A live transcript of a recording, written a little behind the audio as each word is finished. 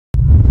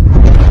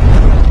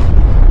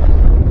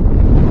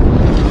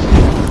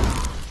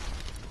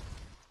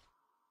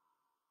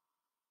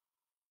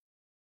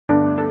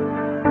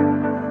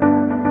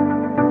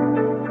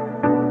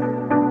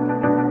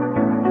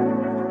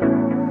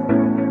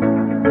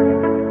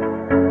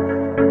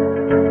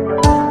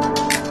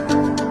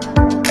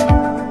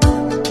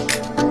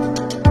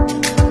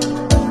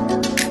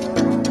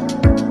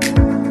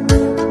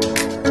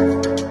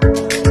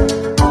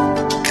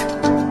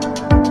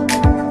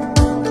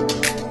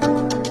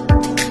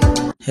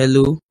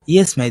Hello?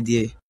 Yes, my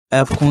dear. I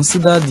have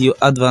considered your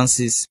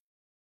advances.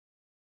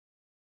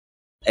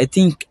 I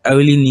think I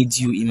really need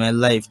you in my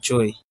life,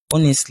 Joy.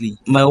 Honestly,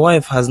 my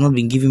wife has not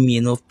been giving me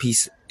enough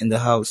peace in the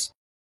house.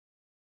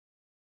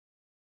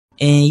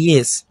 And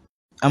yes,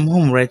 I'm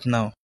home right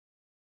now.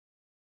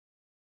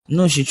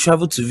 No, she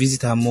traveled to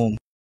visit her mom.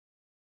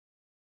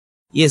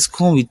 Yes,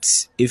 come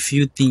with a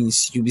few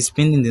things. You'll be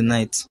spending the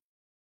night.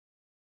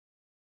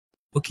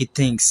 Okay,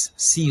 thanks.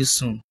 See you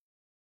soon.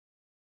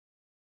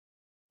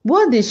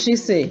 What did she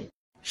say?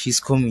 She's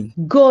coming.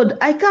 God,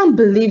 I can't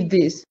believe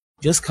this.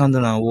 Just calm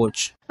down and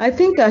watch. I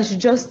think I should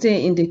just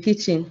stay in the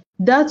kitchen.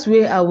 That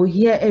way I will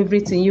hear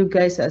everything you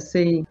guys are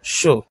saying.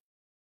 Sure.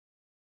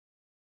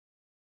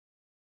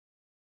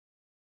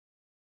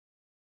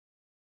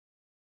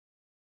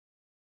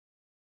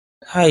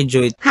 Hi,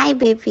 Joy. Hi,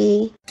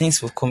 baby. Thanks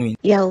for coming.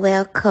 You're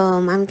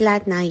welcome. I'm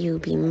glad now you'll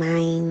be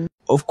mine.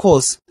 Of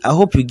course, I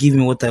hope you give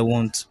me what I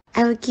want.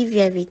 I will give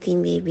you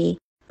everything, baby.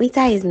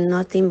 Rita is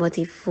nothing but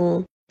a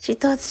fool. She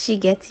thought she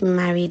getting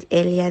married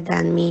earlier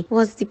than me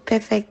was the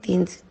perfect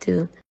thing to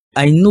do.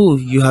 I know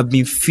you have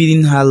been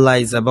feeding her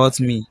lies about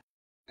me.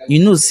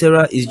 You know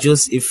Sarah is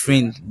just a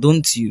friend,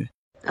 don't you?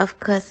 Of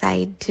course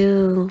I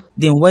do.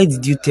 Then why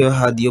did you tell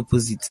her the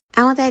opposite?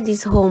 I wanted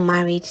this whole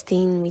marriage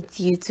thing with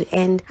you to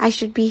end. I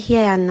should be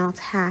here and not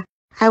her.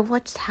 I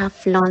watched her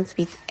flaunt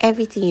with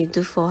everything you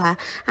do for her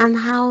and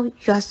how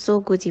you are so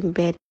good in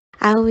bed.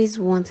 I always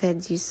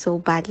wanted you so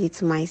badly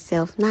to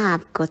myself. Now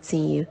I've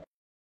gotten you.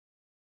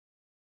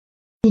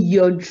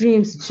 Your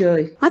dreams,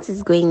 Joy. What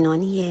is going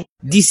on here?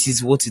 This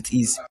is what it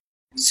is.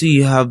 So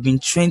you have been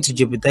trying to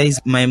jeopardize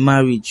my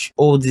marriage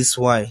all this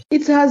while.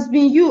 It has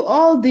been you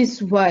all this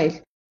while.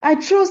 I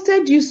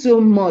trusted you so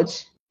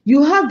much.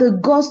 You have the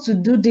guts to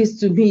do this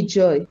to me,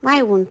 Joy.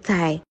 Why won't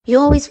I? You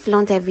always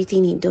flaunt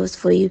everything he does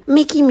for you,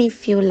 making me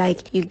feel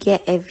like you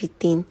get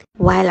everything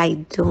while I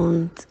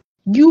don't.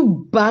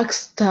 You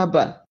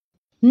backstabber.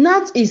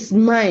 Nat is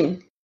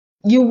mine.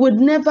 You would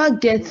never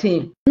get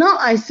him. Now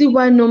I see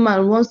why no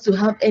man wants to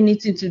have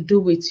anything to do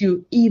with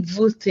you,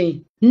 evil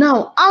thing.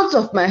 Now out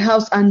of my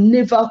house and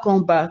never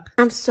come back.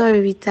 I'm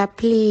sorry, Rita,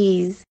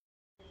 please.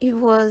 It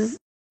was...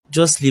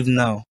 Just leave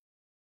now.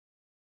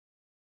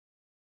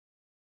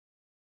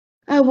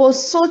 I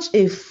was such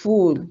a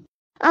fool.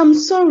 I'm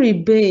sorry,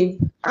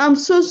 babe. I'm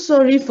so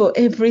sorry for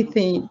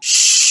everything.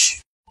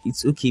 Shh.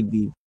 It's okay,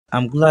 babe.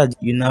 I'm glad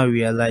you now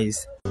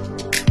realize.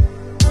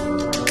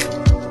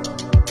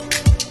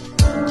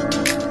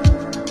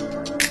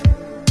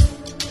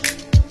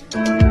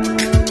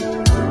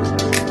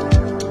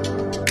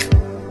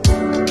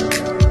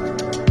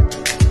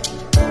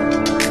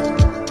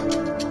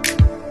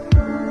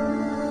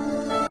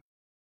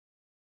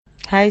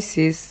 Hi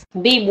sis.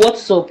 Babe,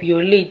 what's up?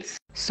 You're late.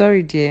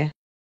 Sorry dear.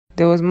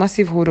 There was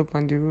massive hold up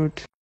on the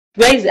road.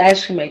 Where is the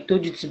ice cream I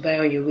told you to buy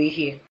on your way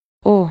here?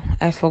 Oh,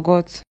 I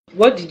forgot.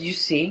 What did you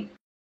say?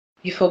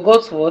 You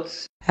forgot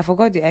what? I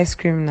forgot the ice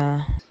cream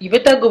now. You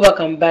better go back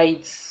and buy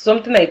it.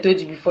 Something I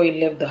told you before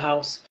you left the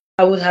house.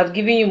 I would have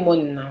given you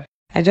money now.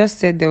 I just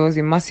said there was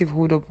a massive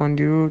hold up on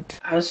the road.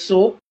 And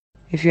so?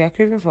 If you are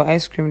craving for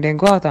ice cream, then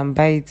go out and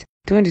buy it.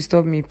 Don't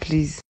disturb me,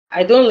 please.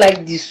 I don't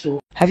like this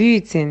so. Have you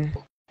eaten?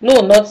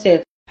 No, not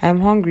yet.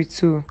 I'm hungry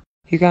too.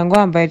 You can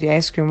go and buy the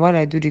ice cream while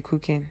I do the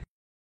cooking.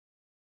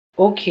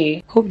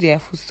 Okay. Hope there are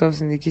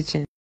foodstuffs in the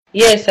kitchen.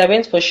 Yes, I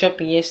went for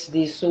shopping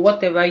yesterday, so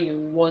whatever you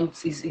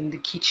want is in the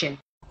kitchen.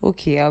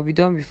 Okay, I'll be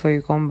done before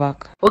you come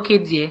back. Okay,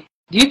 dear.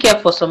 Do you care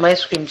for some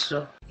ice cream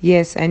too?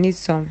 Yes, I need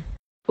some.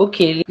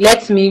 Okay,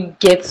 let me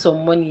get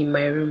some money in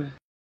my room.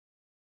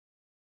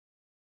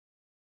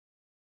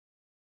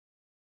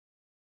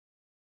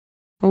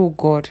 Oh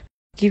God,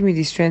 give me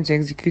the strength to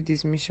execute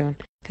this mission.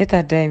 Let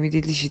her die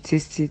immediately she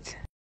tastes it.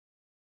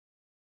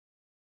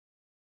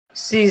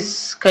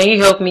 Sis, can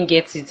you help me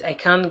get it? I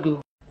can't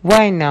go.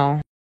 Why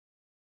now?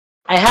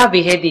 I have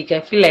a headache.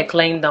 I feel like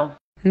lying down.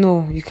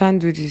 No, you can't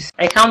do this.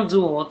 I can't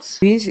do what?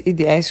 You need to eat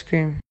the ice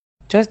cream.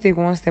 Just take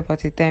one step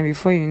at a time.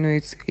 Before you know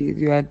it,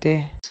 you are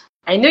there.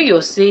 I know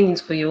you're saying it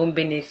for your own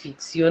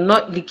benefits. You're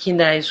not licking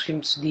the ice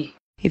cream today.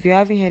 If you're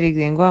having headache,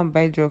 then go and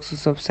buy drugs to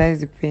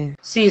subside the pain.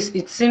 Sis,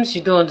 it seems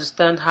you don't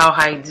understand how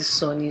high this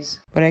sun is.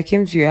 But I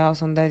came to your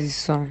house under the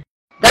sun.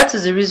 That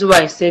is the reason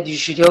why I said you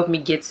should help me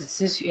get it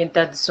since you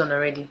entered the sun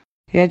already.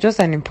 You are just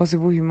an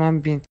impossible human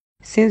being.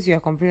 Since you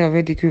are complaining of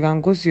headache, you can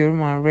go to your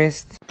room and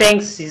rest.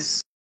 Thanks,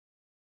 sis.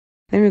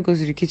 Let me go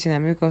to the kitchen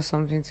and make us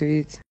something to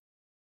eat.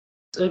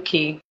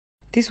 Okay.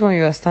 This one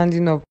you are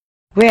standing up.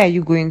 Where are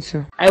you going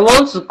to? I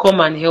want to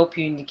come and help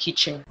you in the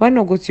kitchen. Why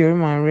not go to your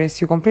room and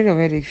rest? You complained of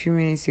headache a few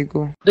minutes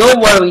ago.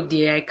 Don't worry,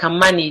 dear. I can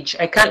manage.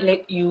 I can't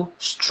let you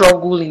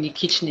struggle in the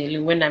kitchen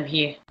alone when I'm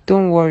here.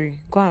 Don't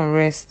worry. Go and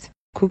rest.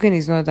 Cooking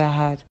is not that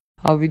hard.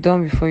 I'll be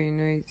done before you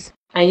know it.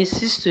 I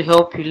insist to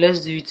help you.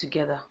 Let's do it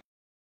together.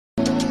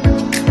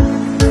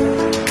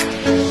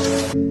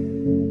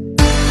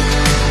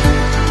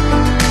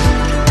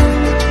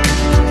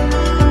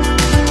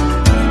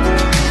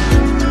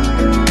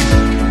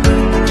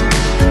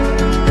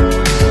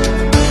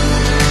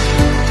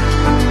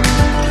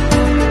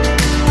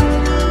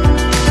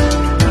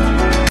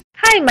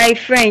 my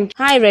friend.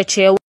 Hi,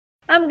 Rachel.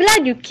 I'm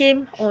glad you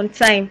came on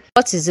time.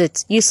 What is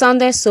it? You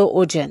sounded so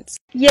urgent.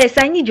 Yes,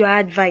 I need your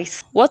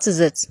advice. What is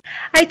it?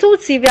 I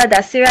told Sylvia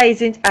that Sarah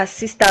isn't her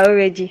sister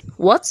already.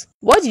 What?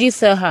 What did you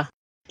tell her?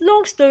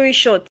 Long story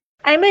short,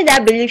 I made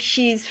her believe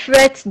she is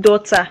Fred's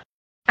daughter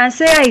and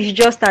Sarah is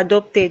just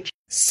adopted.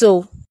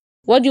 So,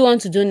 what do you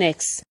want to do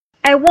next?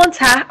 I want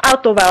her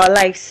out of our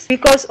lives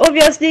because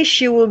obviously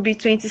she will be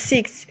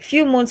 26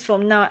 few months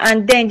from now,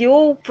 and then the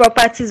whole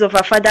properties of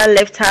her father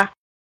left her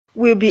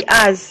will be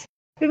ours.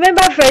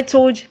 Remember Fred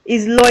told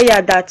his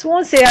lawyer that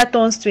once Sarah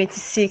turns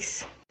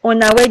 26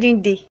 on her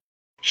wedding day,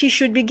 she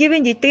should be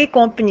given the 3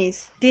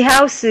 companies, the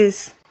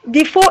houses,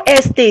 the 4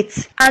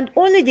 estates, and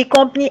only the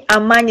company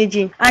I'm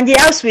managing and the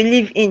house we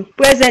live in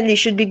presently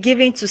should be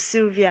given to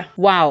Sylvia.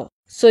 Wow.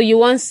 So you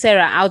want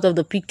Sarah out of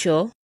the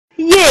picture?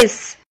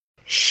 Yes.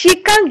 She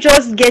can't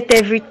just get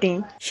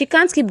everything. She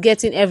can't keep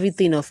getting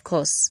everything, of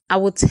course. I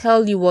will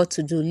tell you what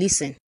to do.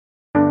 Listen.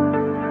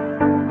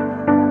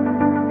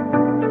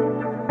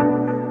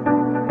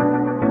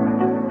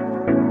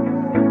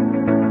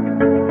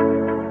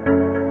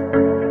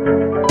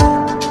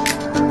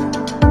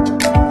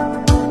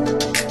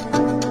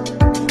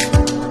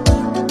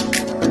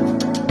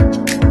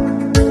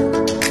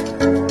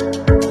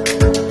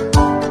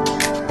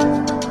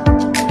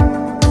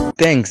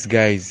 Thanks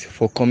guys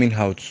for coming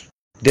out,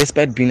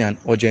 despite being an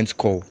urgent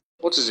call.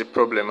 What is the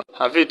problem?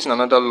 Have you eaten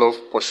another love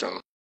potion?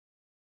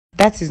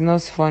 That is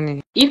not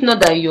funny. If not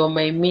that you're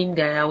my main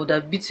guy, I would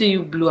have beaten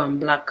you blue and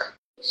black.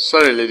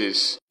 Sorry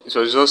ladies, it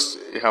was just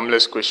a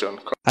harmless question.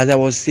 As I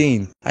was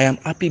saying, I am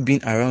happy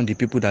being around the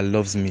people that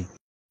loves me.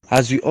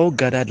 As we all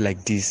gathered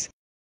like this,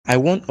 I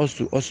want us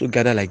to also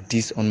gather like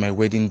this on my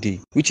wedding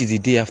day, which is the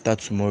day after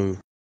tomorrow.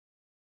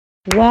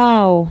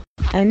 Wow,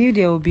 I knew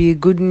there would be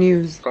good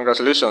news.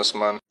 Congratulations,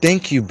 man.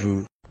 Thank you,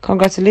 bro.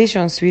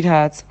 Congratulations,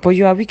 sweetheart. But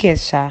you are wicked,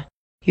 Sha.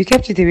 You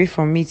kept it away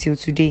from me till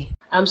today.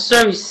 I'm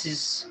sorry,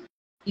 sis.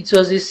 It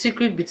was a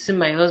secret between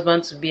my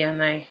husband-to-be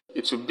and I.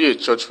 It will be a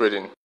church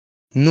wedding.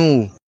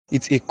 No,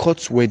 it's a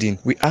court wedding.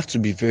 We have to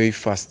be very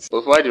fast.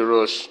 But why the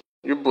rush?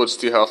 You both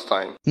still have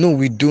time. No,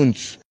 we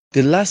don't.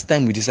 The last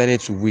time we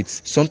decided to wait,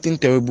 something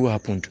terrible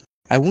happened.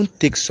 I won't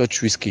take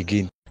such risk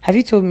again. Have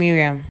you told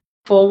Miriam?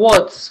 For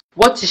what?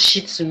 What is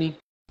she to me?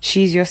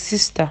 She is your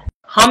sister.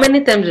 How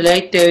many times did I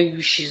tell you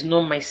she's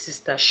not my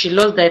sister? She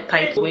lost that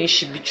title when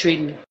she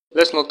betrayed me.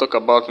 Let's not talk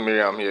about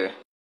Miriam here.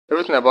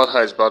 Everything about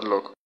her is bad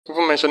luck.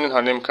 Even mentioning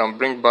her name can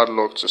bring bad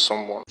luck to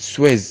someone.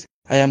 Swears,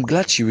 I am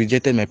glad she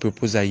rejected my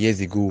proposal years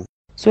ago.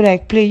 So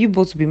like play, you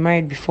both will be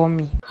married before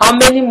me. How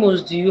many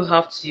months do you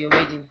have to your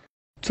wedding?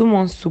 2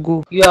 months to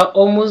go. You are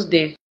almost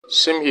there.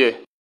 Same here.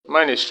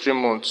 Mine is 3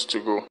 months to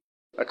go.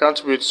 I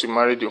can't wait to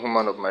marry the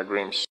woman of my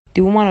dreams.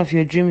 The woman of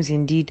your dreams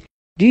indeed.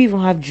 Do you even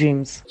have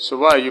dreams? So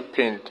why are you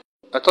pained?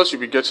 I thought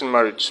you'd be getting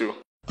married too.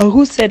 Or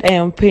who said I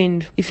am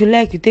pained? If you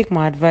like, you take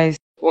my advice.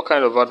 What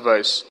kind of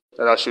advice?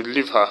 That I should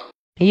leave her?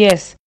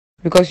 Yes,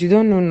 because you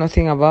don't know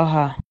nothing about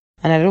her.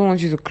 And I don't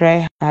want you to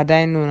cry had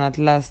I known at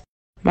last.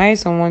 Marry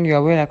someone you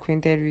are well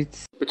acquainted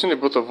with. Between the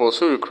both of us,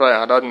 who will cry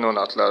had I known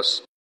at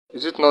last?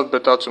 Is it not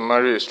better to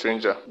marry a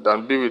stranger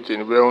than be with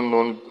a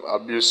well-known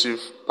abusive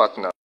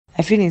partner?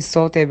 I feel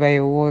insulted by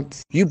your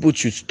words. You both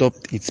should stop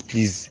it,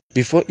 please,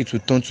 before it will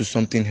turn to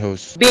something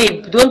else.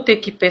 Babe, don't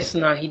take it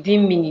personal. He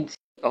didn't mean it.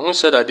 And who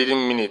said I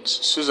didn't mean it?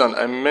 Susan,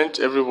 I meant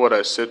every word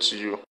I said to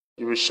you.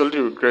 You will surely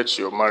regret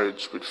your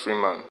marriage with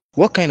Freeman.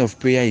 What kind of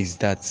prayer is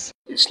that?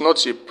 It's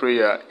not a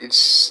prayer,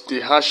 it's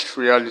the harsh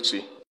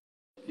reality.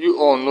 You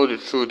all know the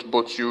truth,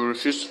 but you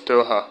refuse to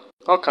tell her.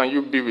 How can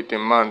you be with a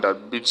man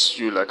that beats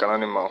you like an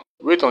animal?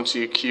 Wait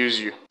until he kills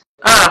you.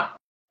 Ah,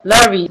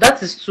 Larry,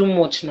 that is too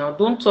much now.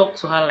 Don't talk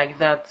to her like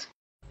that.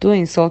 Don't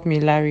insult me,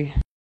 Larry.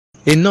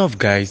 Enough,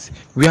 guys.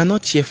 We are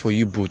not here for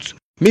you both.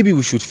 Maybe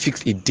we should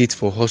fix a date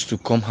for us to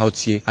come out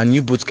here and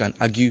you both can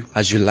argue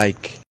as you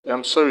like.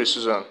 I'm sorry,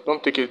 Susan.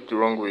 Don't take it the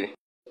wrong way.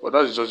 But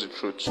that is just the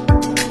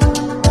truth.